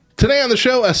Today on the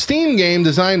show, a Steam game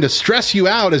designed to stress you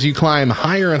out as you climb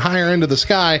higher and higher into the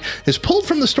sky is pulled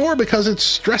from the store because it's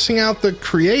stressing out the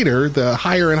creator the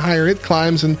higher and higher it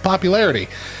climbs in popularity.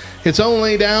 It's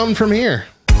only down from here.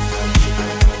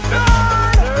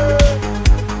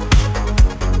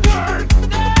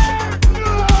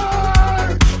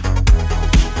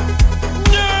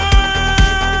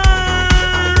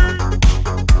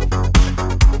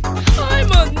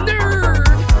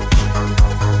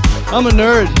 I'm a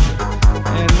nerd,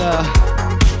 and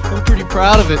I'm pretty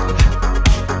proud of it.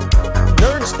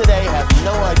 Nerds today have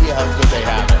no idea how good they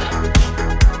have it.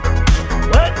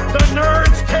 Let the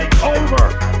nerds take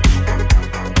over!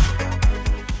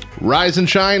 Rise and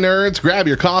shine, nerds. Grab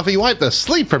your coffee, wipe the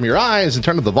sleep from your eyes, and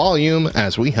turn up the volume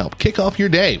as we help kick off your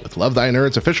day with Love Thy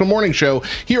Nerd's official morning show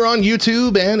here on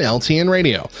YouTube and LTN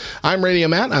Radio. I'm Radio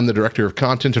Matt. I'm the Director of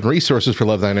Content and Resources for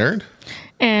Love Thy Nerd.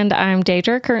 And I'm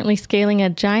Deidre, currently scaling a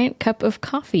giant cup of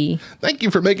coffee. Thank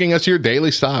you for making us your daily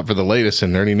stop for the latest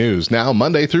in nerdy news, now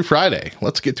Monday through Friday.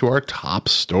 Let's get to our top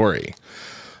story.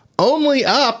 Only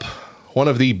Up, one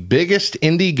of the biggest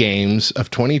indie games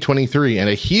of 2023 and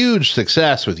a huge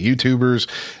success with YouTubers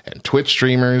and Twitch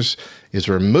streamers, is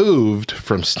removed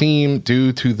from Steam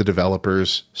due to the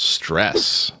developer's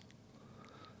stress.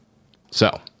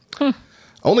 So,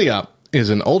 Only Up is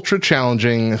an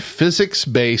ultra-challenging,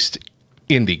 physics-based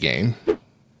indie game,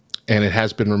 and it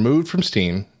has been removed from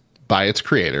Steam by its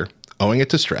creator, owing it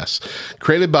to stress.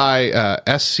 Created by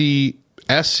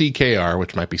SCKR,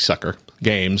 which might be Sucker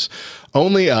Games,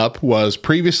 Only Up was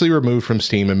previously removed from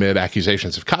Steam amid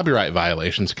accusations of copyright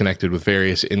violations connected with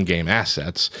various in-game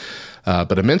assets.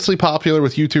 But immensely popular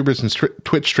with YouTubers and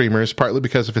Twitch streamers, partly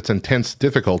because of its intense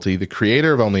difficulty, the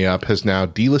creator of Only Up has now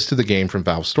delisted the game from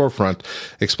Valve's storefront,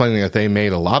 explaining that they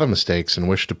made a lot of mistakes and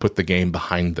wish to put the game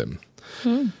behind them.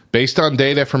 Based on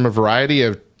data from a variety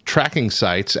of tracking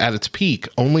sites, at its peak,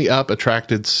 Only Up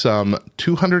attracted some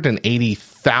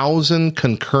 280,000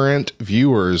 concurrent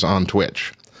viewers on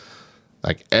Twitch.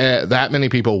 Like, that many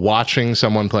people watching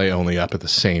someone play Only Up at the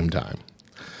same time.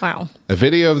 Wow. A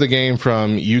video of the game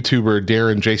from YouTuber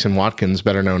Darren Jason Watkins,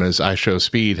 better known as I Show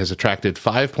Speed, has attracted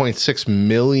 5.6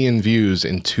 million views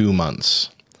in 2 months.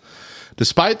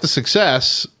 Despite the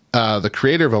success, the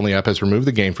creator of Only Up has removed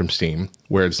the game from Steam,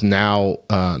 where it's now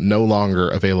no longer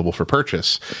available for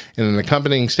purchase. In an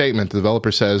accompanying statement, the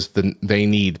developer says they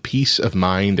need peace of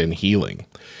mind and healing.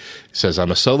 He says,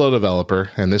 I'm a solo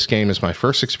developer, and this game is my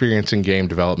first experience in game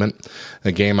development,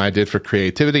 a game I did for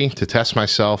creativity, to test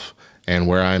myself, and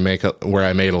where I made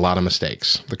a lot of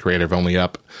mistakes. The creator of Only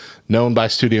Up, known by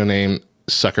studio name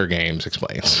Sucker Games,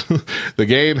 explains. The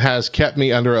game has kept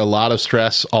me under a lot of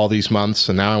stress all these months,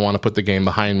 and now I want to put the game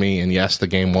behind me. And yes, the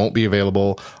game won't be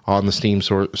available on the Steam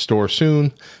store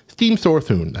soon. Steam store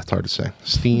soon. That's hard to say.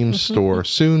 Steam store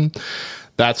soon.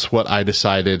 That's what I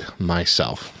decided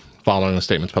myself. Following the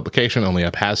statement's publication, Only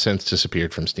Up has since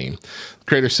disappeared from Steam. The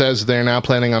creator says they're now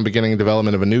planning on beginning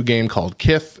development of a new game called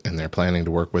Kith, and they're planning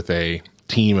to work with a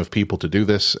team of people to do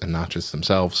this, and not just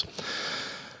themselves.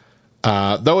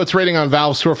 Though its rating on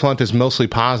Valve's storefront is mostly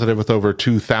positive with over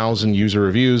 2,000 user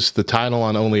reviews, the title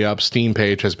on Only Up's Steam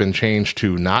page has been changed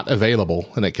to not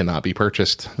available, and it cannot be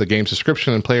purchased. The game's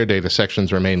description and player data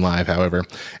sections remain live, however, and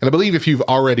I believe if you've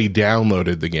already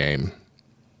downloaded the game,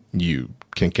 you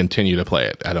can continue to play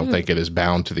it. I don't think it is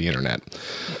bound to the internet.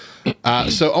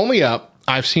 So Only Up,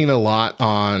 I've seen a lot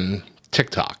on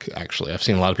TikTok, actually. I've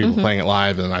seen a lot of people playing it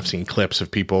live, and I've seen clips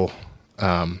of people.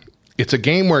 It's a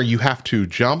game where you have to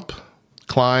jump,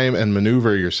 climb, and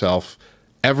maneuver yourself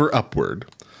ever upward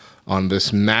on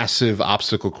this massive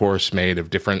obstacle course made of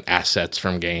different assets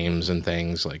from games and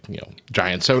things like,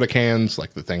 giant soda cans,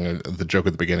 like the joke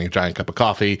at the beginning, a giant cup of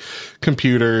coffee,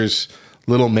 computers,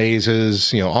 little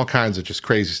mazes, all kinds of just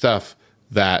crazy stuff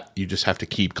that you just have to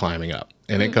keep climbing up.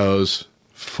 And it goes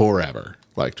forever,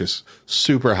 like just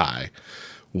super high.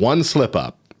 One slip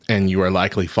up and you are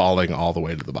likely falling all the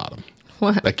way to the bottom.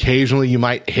 What? Occasionally you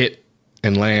might hit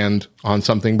and land on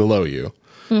something below you.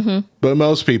 But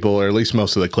most people, or at least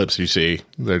most of the clips you see,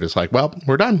 they're just like, well,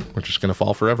 we're done. We're just going to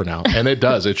fall forever now. And it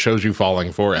does. It shows you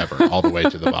falling forever all the way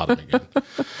to the bottom again.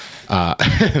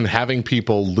 And having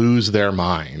people lose their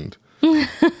mind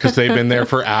because they've been there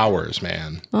for hours,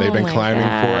 man. They've been climbing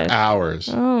for hours.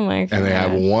 Oh, my God. And they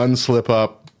have one slip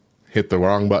up, hit the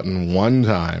wrong button one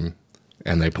time,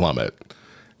 and they plummet.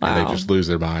 Wow. And they just lose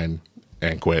their mind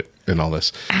and quit and all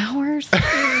this. Hours?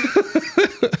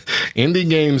 Indie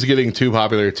games getting too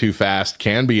popular too fast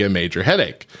can be a major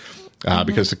headache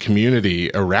because the community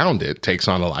around it takes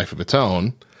on a life of its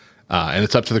own. And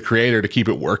it's up to the creator to keep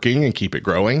it working and keep it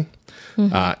growing.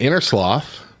 Inner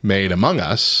Sloth made Among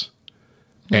Us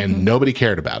And nobody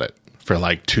cared about it for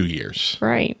like 2 years.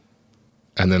 Right.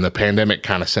 And then the pandemic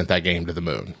kind of sent that game to the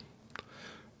moon.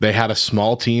 They had a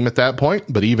small team at that point,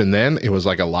 but even then, it was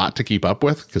like a lot to keep up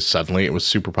with because suddenly it was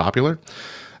super popular.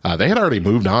 They had already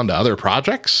moved on to other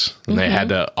projects, and they had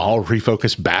to all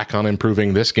refocus back on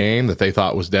improving this game that they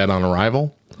thought was dead on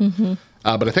arrival.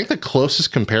 But I think the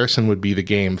closest comparison would be the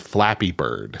game Flappy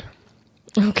Bird.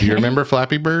 Okay. Do you remember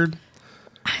Flappy Bird?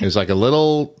 It was like a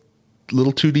little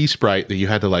 2D sprite that you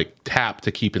had to like tap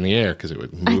to keep in the air because it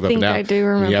would move up and down. I do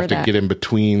remember and you have that. to get in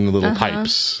between the little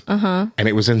pipes. And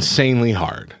it was insanely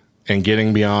hard. And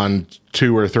getting beyond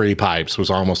 2 or 3 pipes was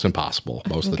almost impossible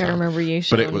most of the time. I remember you but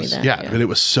showing it was, me that. but it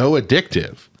was so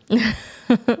addictive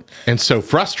and so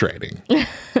frustrating.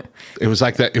 It was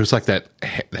like that. It was like that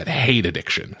hate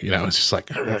addiction. You know, it's just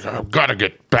like, I've got to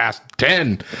get past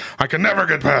 10. I can never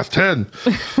get past 10.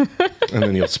 And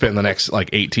then you'll spend the next like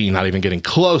 18 not even getting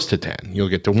close to 10. You'll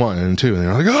get to 1 and 2, and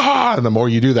you're like, ah. And the more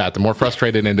you do that, the more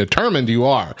frustrated and determined you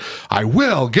are. I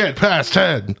will get past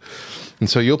 10. And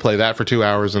so you'll play that for 2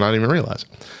 hours and not even realize it.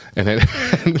 And then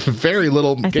very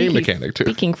little game mechanic too.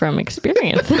 Speaking from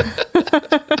experience.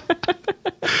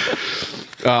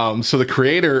 So the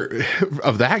creator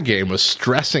of that game was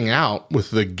stressing out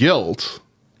with the guilt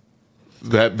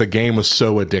that the game was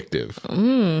so addictive.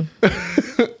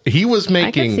 He was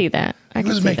making. I can see that. He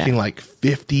was making like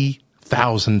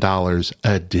 $50,000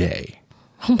 a day.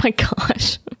 Oh my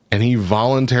gosh. And he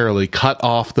voluntarily cut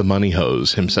off the money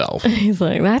hose himself He's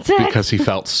like, that's it. because he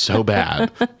felt so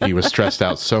bad. He was stressed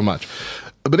out so much.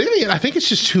 But in the end, I think it's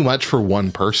just too much for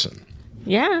one person.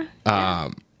 Yeah.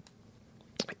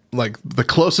 Like the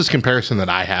closest comparison that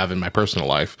I have in my personal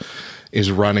life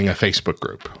is running a Facebook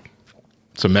group.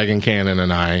 So Megan Cannon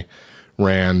and I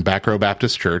ran Back Row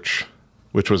Baptist Church,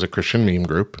 which was a Christian meme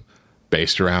group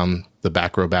based around the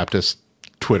Back Row Baptist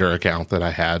Twitter account that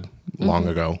I had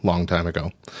long time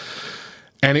ago.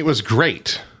 And it was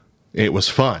great. It was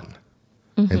fun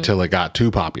until it got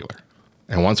too popular.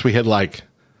 And once we hit like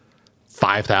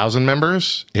 5,000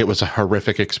 members, it was a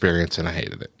horrific experience and I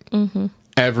hated it.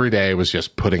 Every day was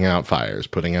just putting out fires.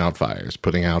 We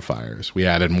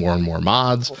added more and more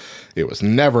mods. It was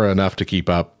never enough to keep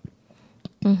up.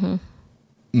 Megan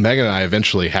and I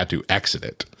eventually had to exit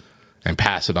it and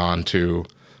pass it on to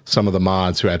some of the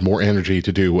mods who had more energy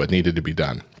to do what needed to be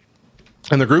done.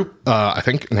 And the group, I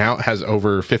think now has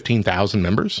over 15,000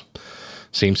 members.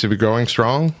 Seems to be growing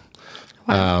strong.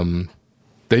 Wow.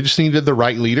 They just needed the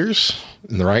right leaders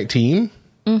and the right team.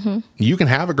 You can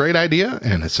have a great idea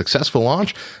and a successful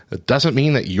launch. It doesn't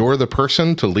mean that you're the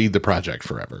person to lead the project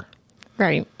forever.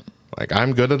 Right. Like,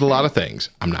 I'm good at a lot of things.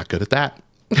 I'm not good at that.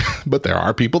 But there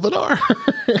are people that are.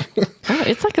 Oh,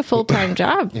 it's like a full-time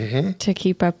job to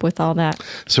keep up with all that.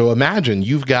 So imagine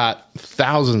you've got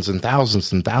thousands and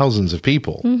thousands and thousands of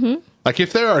people. Like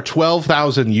if there are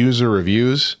 12,000 user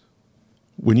reviews,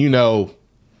 when you know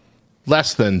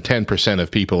less than 10%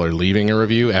 of people are leaving a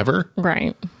review ever.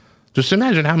 Right. Just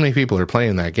imagine how many people are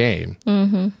playing that game.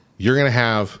 You're going to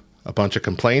have a bunch of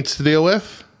complaints to deal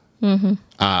with.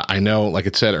 I know, like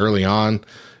it said early on,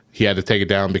 he had to take it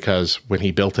down because when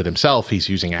he built it himself, he's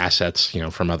using assets,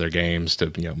 from other games to,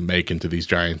 make into these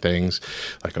giant things.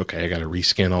 Like, okay, I got to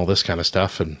reskin all this kind of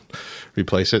stuff and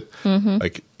replace it.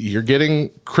 Like, you're getting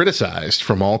criticized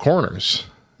from all corners.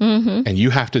 And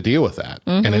you have to deal with that.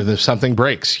 And if something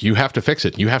breaks, you have to fix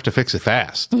it. You have to fix it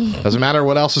fast. Doesn't matter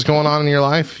what else is going on in your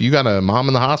life. You got a mom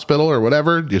in the hospital or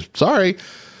whatever. Sorry.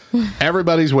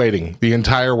 Everybody's waiting. The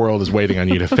entire world is waiting on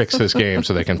you to fix this game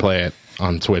so they can play it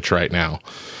on Switch right now.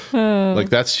 Like,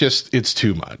 that's just, it's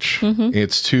too much.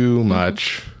 It's too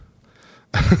much.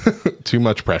 Too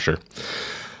much pressure.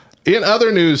 In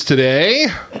other news today,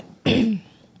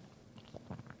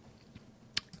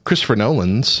 Christopher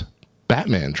Nolan's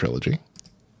Batman trilogy,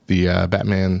 the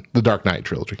Dark Knight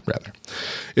trilogy, rather,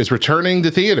 is returning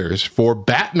to theaters for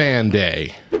Batman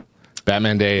Day.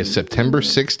 Batman Day is September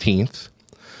 16th.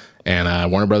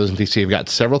 And Warner Brothers and DC have got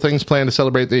several things planned to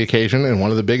celebrate the occasion. And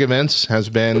one of the big events has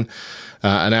been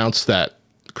announced that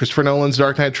Christopher Nolan's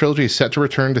Dark Knight trilogy is set to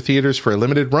return to theaters for a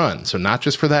limited run. So not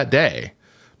just for that day,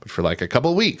 but for like a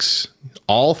couple of weeks.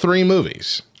 All 3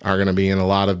 movies are going to be in a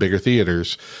lot of bigger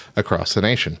theaters across the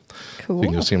nation. Cool. So you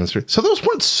can go see them in the street. So those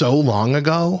weren't so long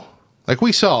ago. Like,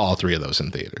 we saw all 3 of those in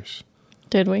theaters.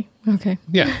 Did we? Okay.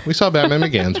 Yeah, we saw Batman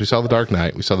Begins, we saw The Dark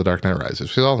Knight, we saw The Dark Knight Rises,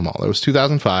 we saw them all. It was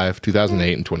 2005,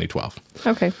 2008, and 2012.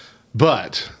 Okay.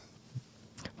 But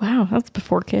wow, that's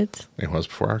before kids. It was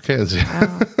before our kids.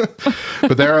 Wow.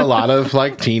 But there are a lot of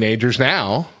like teenagers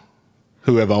now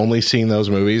who have only seen those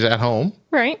movies at home.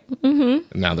 Right. And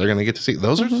now they're going to get to see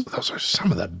those are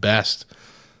some of the best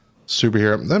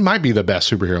superhero. That might be the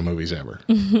best superhero movies ever.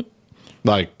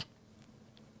 Like,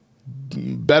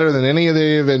 better than any of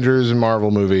the Avengers and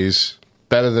Marvel movies.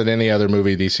 Better than any other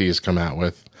movie DC has come out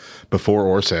with before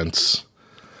or since.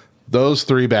 Those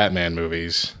 3 Batman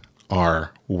movies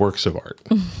are works of art.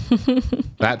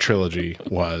 That trilogy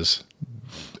was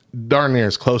darn near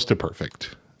as close to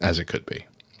perfect as it could be.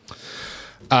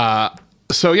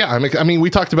 So yeah, I mean, we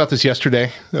talked about this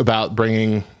yesterday about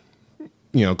bringing,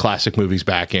 classic movies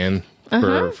back in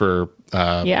for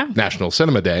National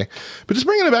Cinema Day, but just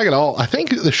bringing it back at all, I think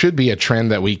there should be a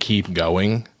trend that we keep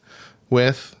going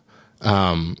with.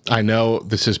 I know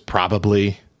this is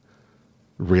probably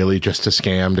really just a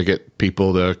scam to get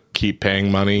people to keep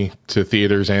paying money to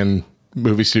theaters and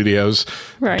movie studios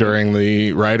during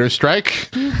the writer's strike.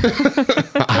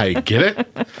 I get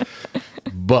it.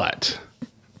 But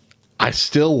I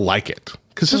still like it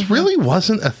because this really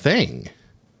wasn't a thing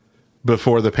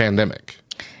before the pandemic.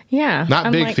 Yeah.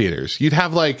 Not big theaters. You'd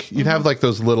have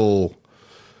those little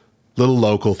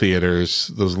local theaters,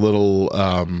 those little,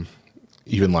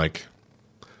 even like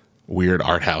weird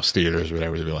art house theaters or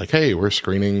whatever. They'd be like, hey, we're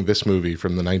screening this movie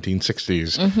from the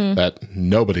 1960s that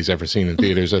nobody's ever seen in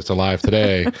theaters that's alive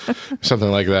today.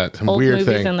 Something like that. Some old weird movies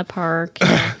thing. in the park.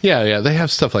 Yeah, they have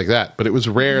stuff like that. But it was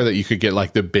rare that you could get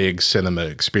like the big cinema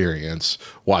experience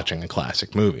watching a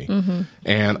classic movie.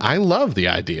 And I love the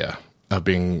idea of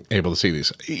being able to see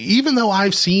these. Even though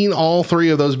I've seen all 3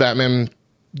 of those Batman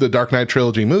the Dark Knight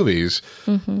trilogy movies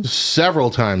several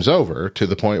times over, to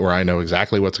the point where I know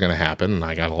exactly what's going to happen. And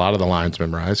I got a lot of the lines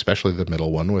memorized, especially the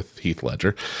middle one with Heath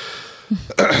Ledger.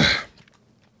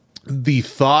 The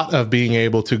thought of being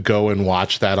able to go and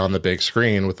watch that on the big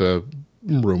screen with a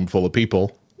room full of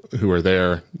people who are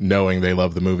there knowing they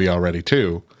love the movie already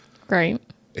too. Right.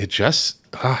 It just,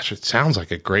 it sounds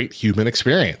like a great human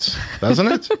experience, doesn't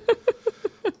it?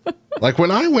 Like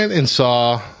when I went and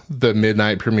saw the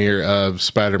midnight premiere of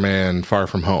Spider-Man Far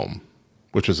From Home,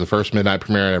 which was the first midnight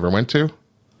premiere I ever went to,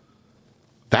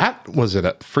 that was a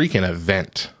freaking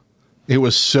event. It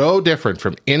was so different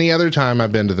from any other time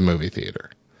I've been to the movie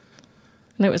theater.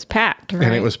 And it was packed, right?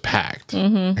 And it was packed.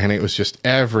 And it was just,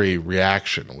 every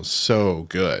reaction was so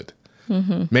good.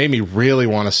 Made me really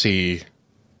want to see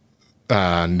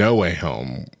No Way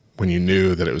Home when you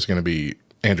knew that it was going to be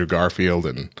Andrew Garfield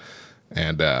and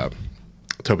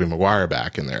Tobey Maguire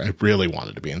back in there. I really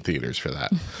wanted to be in theaters for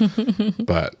that.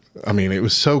 But I mean, it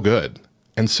was so good.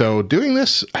 And so doing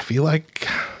this, I feel like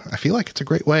it's a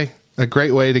great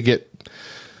way to get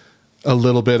a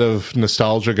little bit of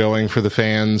nostalgia going for the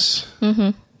fans,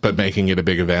 but making it a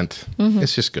big event.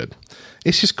 It's just good.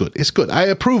 It's good. I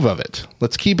approve of it.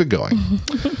 Let's keep it going.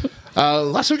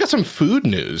 We got some food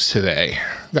news today.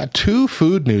 Got 2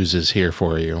 food newses here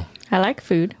for you. I like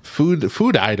food.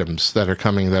 Food items that are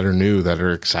coming, that are new, that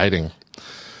are exciting.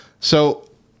 So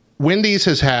Wendy's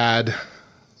has had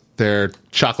their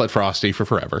chocolate Frosty for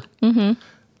forever.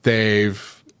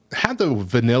 They've had the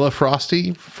vanilla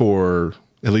Frosty for,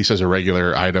 at least as a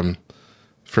regular item,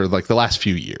 for like the last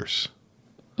few years.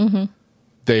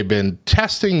 They've been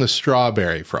testing the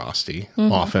strawberry Frosty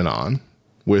off and on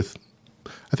with,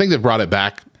 I think they've brought it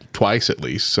back twice at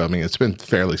least. So, I mean, it's been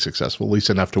fairly successful, at least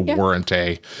enough to warrant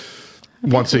a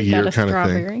once a year kind of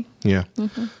thing. Yeah.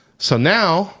 So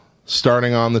now,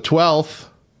 starting on the 12th,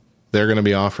 they're going to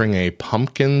be offering a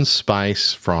pumpkin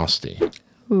spice Frosty.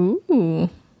 Ooh.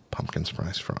 Pumpkin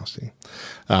spice Frosty.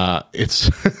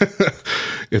 It's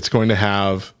it's going to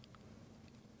have,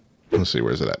 let's see,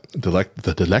 where's it at?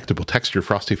 The delectable texture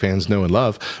Frosty fans know and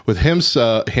love, with hints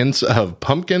of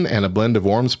pumpkin and a blend of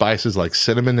warm spices like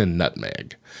cinnamon and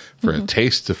nutmeg for a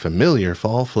taste of familiar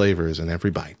fall flavors in every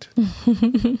bite.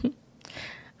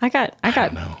 I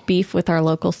got beef with our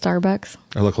local Starbucks.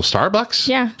 Our local Starbucks?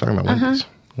 Yeah. Talking about Wendy's.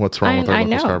 What's wrong with our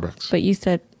local Starbucks? But you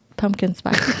said pumpkin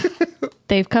spice.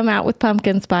 They've come out with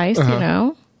pumpkin spice, you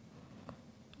know.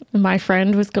 My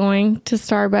friend was going to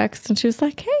Starbucks and she was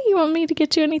like, hey, you want me to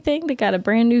get you anything? They got a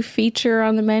brand new feature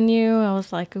on the menu. I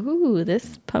was like, ooh,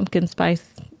 this pumpkin spice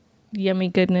yummy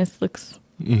goodness looks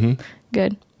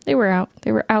good. They were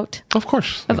out. Of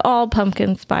course. Of all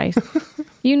pumpkin spice.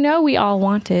 You know we all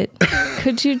want it.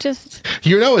 Could you just...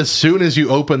 as soon as you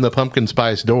open the pumpkin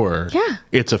spice door,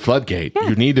 it's a floodgate. Yeah.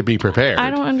 You need to be prepared. I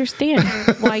don't understand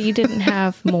why you didn't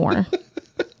have more.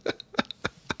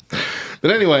 But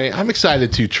anyway, I'm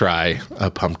excited to try a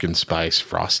pumpkin spice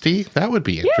Frosty. That would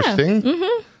be interesting.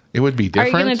 It would be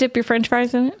different. Are you going to dip your French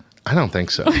fries in it? I don't think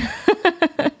so.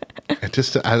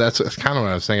 That's kind of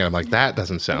what I was thinking. I'm like, that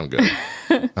doesn't sound good.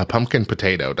 A pumpkin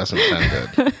potato doesn't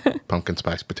sound good. Pumpkin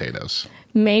spice potatoes.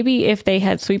 Maybe if they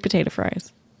had sweet potato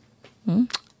fries. You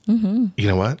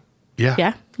know what? Yeah.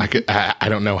 Yeah. I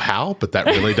don't know how, but that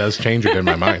really does change it in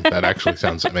my mind. That actually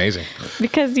sounds amazing.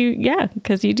 Because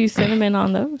you do cinnamon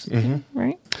on those,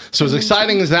 right? So as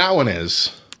exciting as that one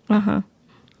is,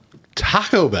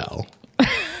 Taco Bell.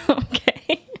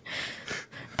 Okay.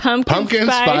 Pumpkin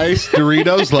Spice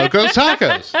Doritos Locos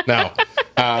Tacos. Now,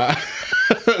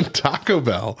 Taco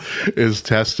Bell is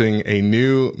testing a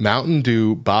new Mountain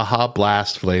Dew Baja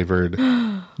Blast flavored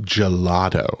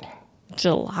gelato.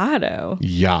 Gelato?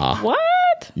 Yeah. What?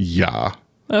 Yeah.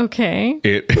 Okay.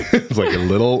 It's like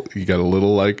you got a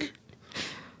little, like,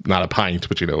 not a pint,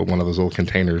 but, one of those little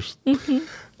containers.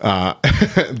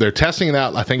 They're testing it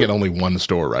out, I think, at only one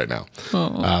store right now.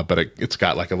 But it's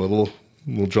got like a little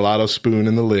gelato spoon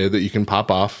in the lid that you can pop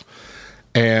off.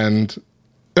 And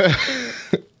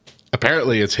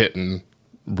apparently it's hitting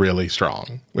really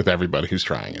strong with everybody who's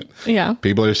trying it. Yeah.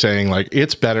 People are saying, like,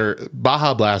 it's better.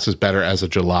 Baja Blast is better as a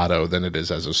gelato than it is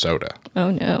as a soda.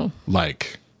 Oh, no.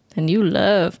 Like, and you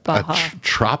love Baja.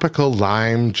 Tropical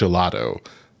lime gelato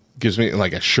gives me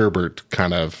like a sherbet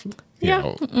kind of,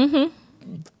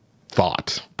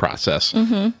 thought process.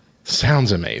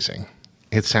 Sounds amazing.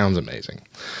 It sounds amazing.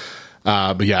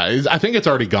 But yeah, I think it's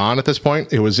already gone at this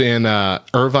point. It was in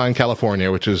Irvine,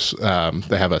 California, which is,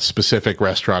 they have a specific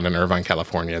restaurant in Irvine,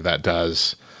 California that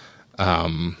does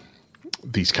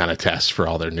these kind of tests for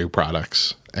all their new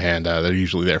products. And they're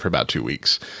usually there for about 2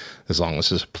 weeks, as long as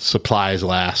the supplies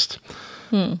last.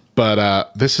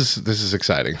 But this is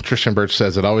exciting. Tristan Birch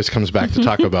says it always comes back to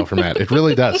Taco Bell for Matt. It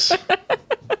really does.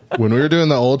 When we were doing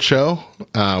the old show,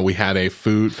 we had a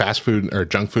fast food or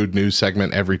junk food news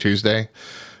segment every Tuesday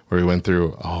where we went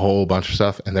through a whole bunch of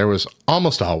stuff, and there was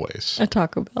almost always a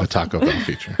Taco Bell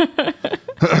feature.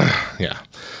 Yeah.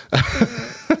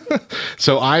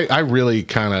 So I really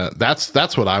kind of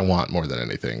that's what I want more than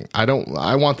anything. I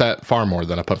want that far more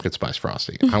than a pumpkin spice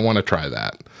frosty. I want to try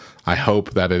that. I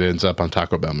hope that it ends up on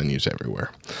Taco Bell menus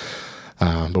everywhere.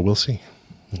 But we'll see.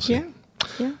 Yeah.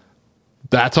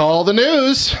 That's all the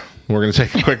news. We're going to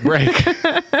take a quick break.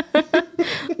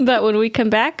 But when we come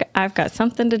back, I've got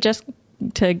something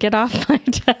to get off my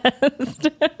chest.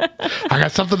 I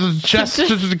got something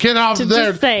to get off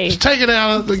there. Just take it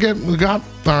out.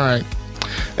 All right.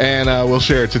 And we'll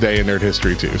share it today in Nerd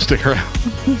History too. Stick around.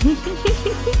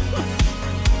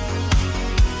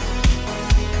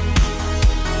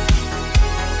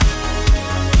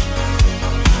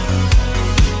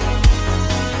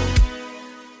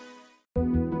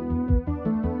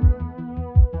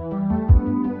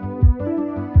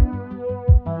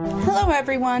 Hello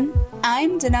everyone,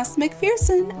 I'm Denise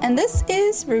McPherson, and this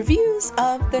is Reviews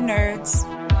of the Nerds.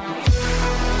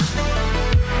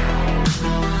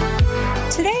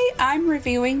 Today I'm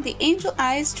reviewing the Angel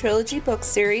Eyes Trilogy book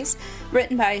series,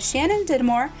 written by Shannon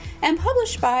Didmore and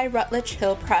published by Rutledge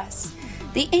Hill Press.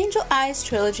 The Angel Eyes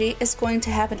Trilogy is going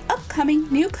to have an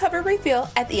upcoming new cover reveal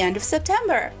at the end of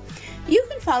September. You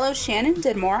can follow Shannon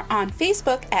Didmore on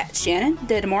Facebook at Shannon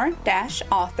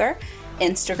Didmore-author,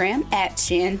 Instagram at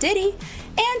ShanDiddy,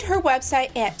 and her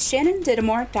website at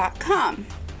shannondidmore.com.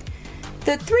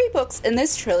 The 3 books in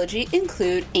this trilogy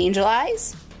include Angel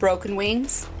Eyes, Broken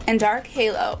Wings, and Dark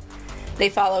Halo. They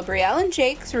follow Brielle and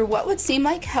Jake through what would seem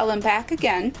like hell and back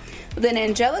again, with an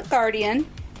angelic guardian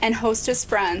and hostess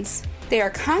friends. They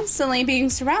are constantly being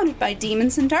surrounded by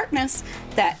demons and darkness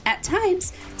that, at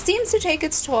times, seems to take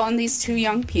its toll on these 2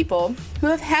 young people who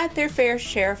have had their fair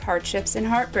share of hardships and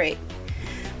heartbreak.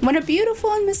 When a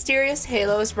beautiful and mysterious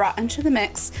halo is brought into the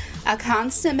mix, a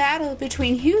constant battle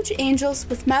between huge angels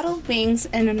with metal wings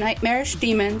and nightmarish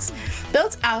demons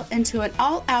builds out into an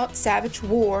all-out savage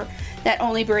war that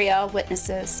only Brielle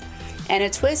witnesses, and a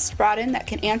twist brought in that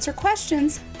can answer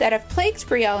questions that have plagued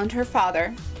Brielle and her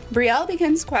father. Brielle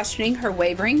begins questioning her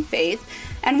wavering faith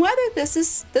and whether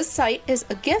this site is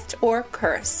a gift or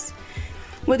curse.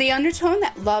 With the undertone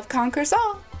that love conquers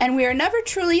all, and we are never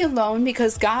truly alone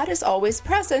because God is always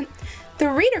present, the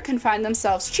reader can find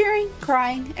themselves cheering,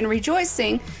 crying, and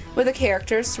rejoicing with the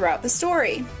characters throughout the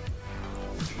story.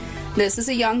 This is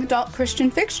a young adult Christian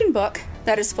fiction book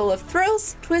that is full of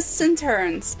thrills, twists, and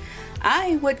turns.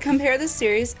 I would compare the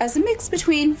series as a mix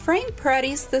between Frank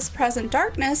Peretti's This Present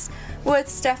Darkness with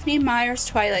Stephenie Meyer's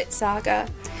Twilight Saga.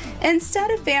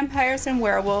 Instead of vampires and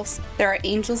werewolves, there are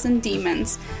angels and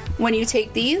demons. When you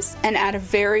take these and add a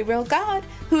very real God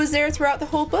who is there throughout the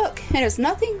whole book, it is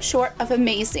nothing short of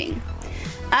amazing.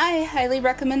 I highly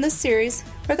recommend this series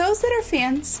for those that are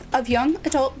fans of young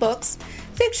adult books,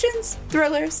 fictions,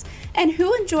 thrillers, and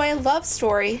who enjoy a love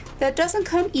story that doesn't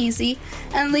come easy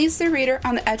and leaves the reader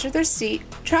on the edge of their seat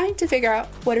trying to figure out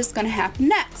what is going to happen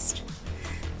next.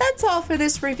 That's all for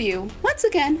this review. Once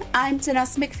again, I'm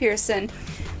Denise McPherson.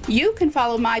 You can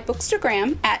follow my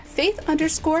Bookstagram at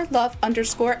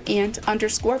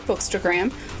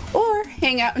faith_love_and_bookstagram, or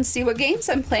hang out and see what games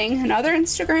I'm playing and other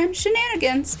Instagram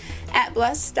shenanigans at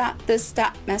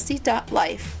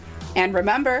bless.this.messy.life. And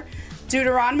remember,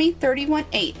 Deuteronomy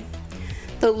 31:8.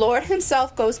 The Lord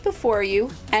himself goes before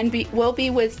you and will be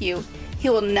with you. He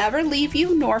will never leave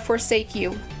you nor forsake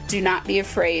you. Do not be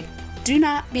afraid. Do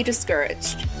not be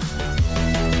discouraged.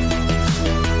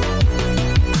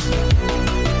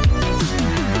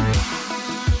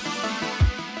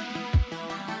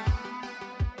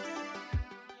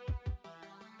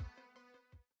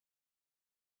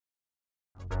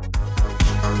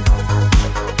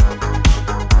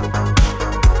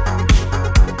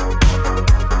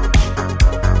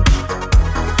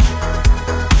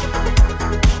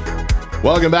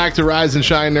 Welcome back to Rise and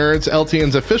Shine Nerds,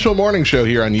 LTN's official morning show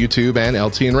here on YouTube and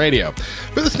LTN Radio.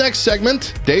 For this next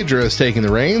segment, Daedra is taking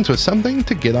the reins with something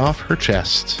to get off her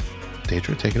chest.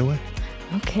 Daedra, take it away.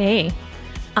 Okay.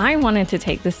 I wanted to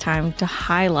take this time to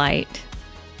highlight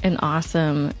an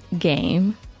awesome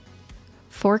game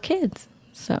for kids.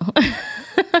 So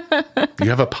You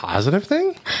have a positive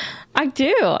thing? I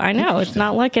do. I know. It's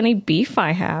not like any beef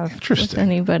I have with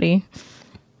anybody.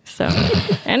 So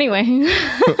anyway.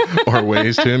 Or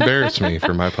ways to embarrass me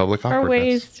for my public awkwardness. Or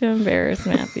ways to embarrass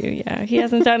Matthew. Yeah. He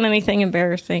hasn't done anything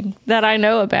embarrassing that I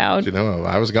know about. You know,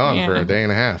 I was gone for a day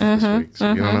and a half this week,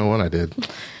 so you don't know what I did.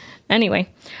 Anyway,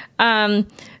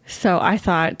 so I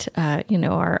thought, our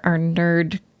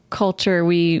nerd culture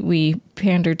we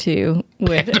pander to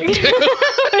with appreciate.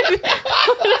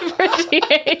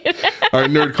 Our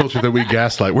nerd culture that we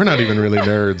gaslight. We're not even really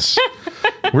nerds.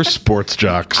 We're sports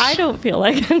jocks. I don't feel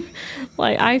like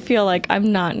I feel like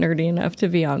I'm not nerdy enough to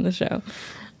be on the show.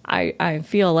 I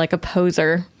feel like a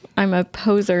poser. I'm a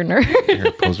poser nerd. You're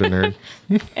a poser nerd.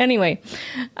 Anyway,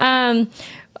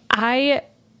 I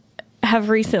have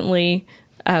recently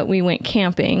we went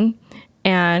camping,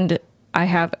 and I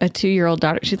have a 2-year-old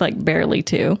daughter. She's like barely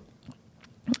 2,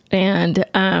 and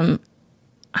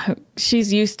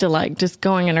she's used to like just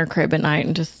going in her crib at night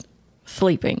and just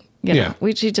sleeping. You know,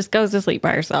 she just goes to sleep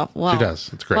by herself. Well, she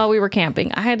does. It's great. While we were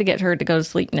camping, I had to get her to go to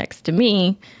sleep next to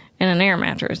me in an air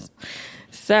mattress.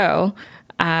 So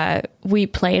we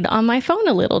played on my phone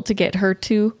a little to get her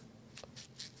to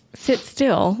sit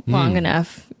still long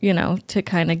enough, to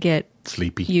kind of get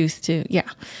sleepy used to. Yeah.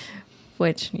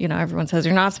 Which, everyone says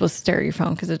you're not supposed to stare at your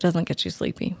phone because it doesn't get you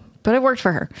sleepy. But it worked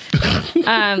for her.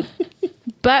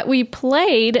 But we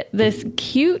played this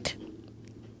cute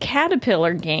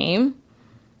caterpillar game.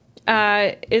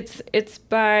 It's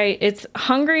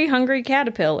Hungry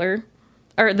Caterpillar,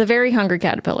 or The Very Hungry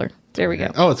Caterpillar. There we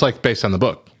go. Oh, it's like based on the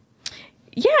book.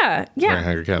 Yeah. Very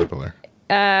Hungry Caterpillar.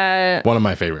 One of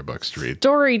my favorite books to read.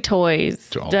 Story Toys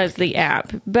does the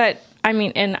app. But, I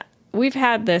mean, and we've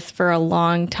had this for a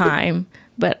long time,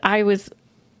 but I was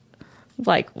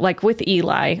like with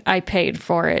Eli, I paid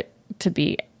for it to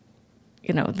be,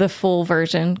 the full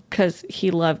version because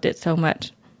he loved it so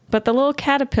much. But the little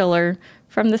caterpillar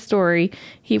from the story,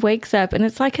 he wakes up and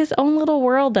it's like his own little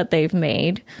world that they've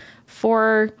made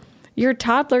for your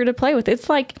toddler to play with. It's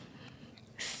like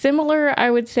similar, I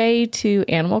would say, to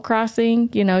Animal Crossing.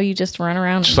 You just run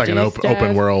around. Just like an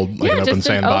open world, like an open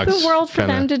sandbox. An open world for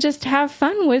them to just have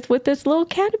fun with this little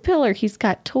caterpillar. He's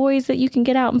got toys that you can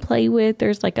get out and play with.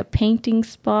 There's like a painting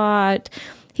spot.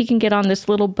 He can get on this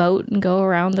little boat and go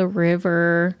around the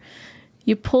river.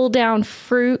 You pull down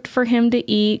fruit for him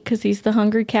to eat because he's the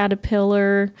hungry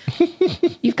caterpillar.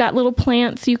 You've got little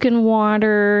plants you can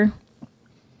water.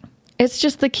 It's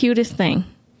just the cutest thing.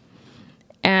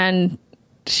 And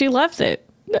she loves it.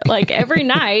 Like every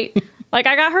night, like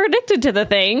I got her addicted to the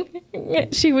thing.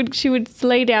 She would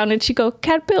lay down and she'd go,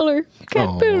 caterpillar,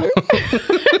 caterpillar.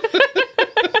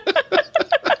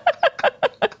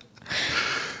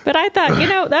 But I thought,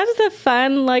 that is a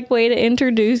fun way to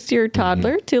introduce your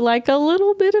toddler to a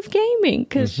little bit of gaming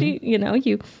because she, you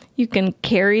can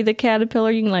carry the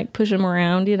caterpillar, you can push him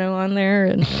around, on there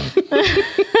and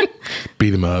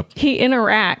beat him up. He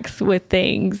interacts with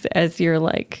things as you're in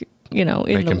Make the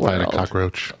him world. fight a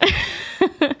cockroach.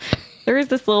 There is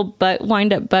this little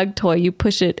wind up bug toy. You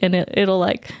push it and it'll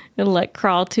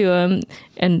crawl to him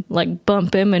and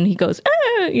bump him and he goes,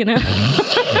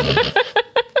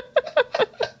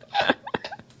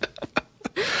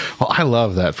 Well, I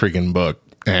love that freaking book,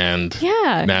 and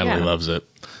Natalie loves it.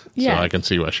 So I can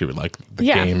see why she would like the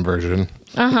game version.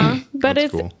 But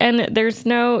it's cool. And there's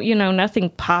no,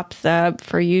 nothing pops up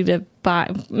for you to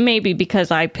buy. Maybe because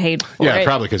I paid for it. Yeah,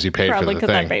 probably because you paid for the thing. Probably because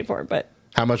I paid for it. But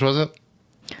how much was it?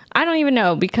 I don't even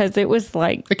know because it was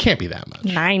like It can't be that much.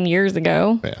 9 years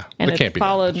ago. Yeah, And it can't be it that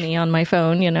followed much. me on my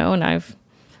phone, and I've,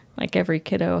 like every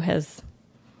kiddo has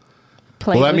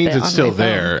played Well, that with means it it's on still my phone.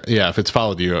 there. Yeah, if it's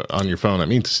followed you on your phone, that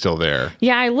means it's still there.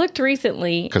 Yeah, I looked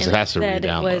recently. 'Cause it and has to said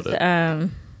re-download it was,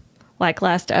 like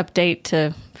last update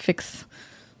to fix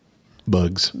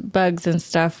Bugs. bugs and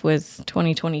stuff was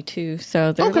 2022.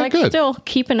 So they're Okay, like good. still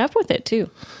keeping up with it too.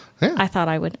 Yeah. I thought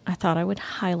I would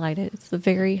highlight it. It's the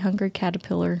Very Hungry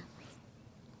Caterpillar.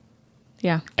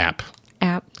 Yeah, App.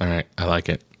 app. All right, I like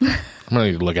it. I'm gonna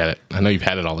need to look at it. I know you've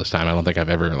had it all this time. I don't think I've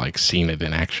ever like seen it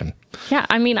in action. Yeah,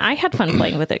 I mean, I had fun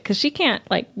playing with it because she can't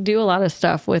like do a lot of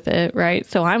stuff with it, right?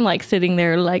 So I'm like sitting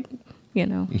there, like,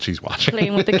 And she's watching.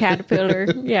 playing with the caterpillar.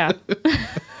 Yeah.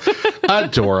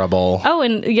 Adorable. Oh,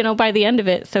 and by the end of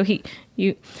it, so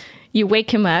you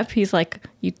wake him up. He's like,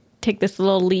 you take this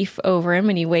little leaf over him,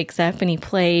 and he wakes up and he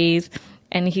plays,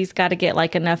 and he's got to get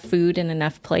like enough food and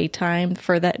enough playtime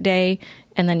for that day,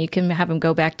 and then you can have him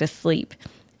go back to sleep.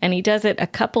 And he does it a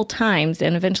couple times,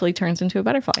 and eventually turns into a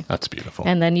butterfly. That's beautiful.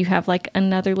 And then you have like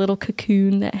another little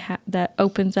cocoon that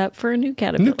opens up for a new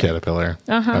caterpillar. New caterpillar.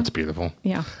 That's beautiful.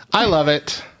 Yeah. I love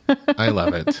it. I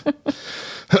love it.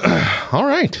 All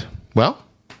right. Well,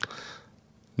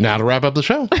 now to wrap up the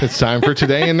show, it's time for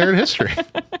Today in Nerd History.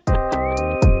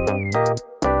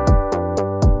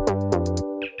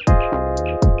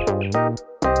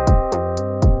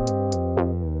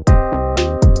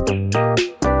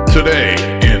 Today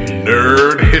in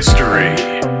Nerd History.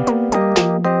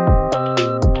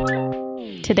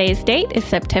 Today's date is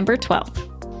September 12th.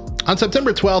 On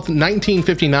September 12th,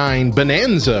 1959,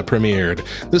 Bonanza premiered.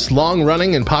 This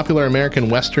long-running and popular American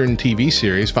Western TV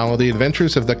series followed the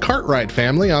adventures of the Cartwright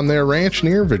family on their ranch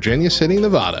near Virginia City,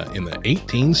 Nevada in the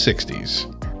 1860s.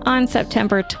 On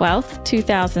September 12th,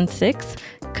 2006,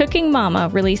 Cooking Mama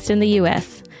released in the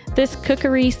U.S. This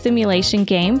cookery simulation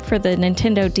game for the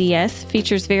Nintendo DS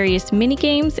features various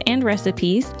mini-games and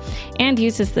recipes and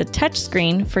uses the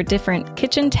touchscreen for different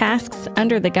kitchen tasks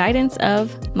under the guidance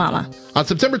of Mama. On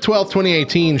September 12th,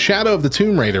 2018, Shadow of the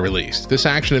Tomb Raider released. This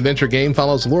action-adventure game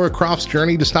follows Lara Croft's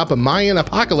journey to stop a Mayan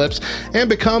apocalypse and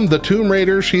become the Tomb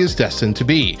Raider she is destined to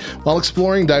be, while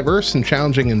exploring diverse and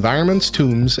challenging environments,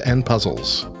 tombs, and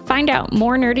puzzles. Find out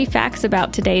more nerdy facts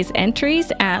about today's entries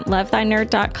at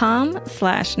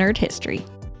lovethynerd.com/nerdhistory.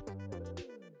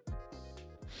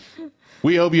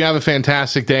 We hope you have a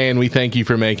fantastic day, and we thank you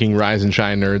for making Rise and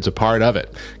Shine Nerds a part of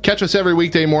it. Catch us every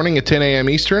weekday morning at 10 a.m.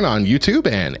 Eastern on YouTube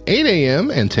and 8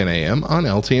 a.m. and 10 a.m. on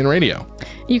LTN Radio.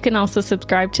 You can also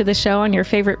subscribe to the show on your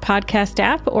favorite podcast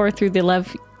app or through the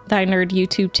Love Thy Nerd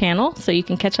YouTube channel so you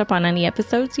can catch up on any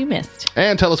episodes you missed.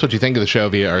 And tell us what you think of the show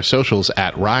via our socials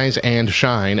at Rise and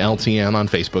Shine LTN on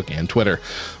Facebook and Twitter.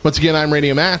 Once again, I'm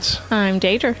Radio Matt. I'm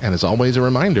Daedra. And as always, a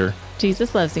reminder,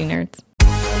 Jesus loves you, nerds.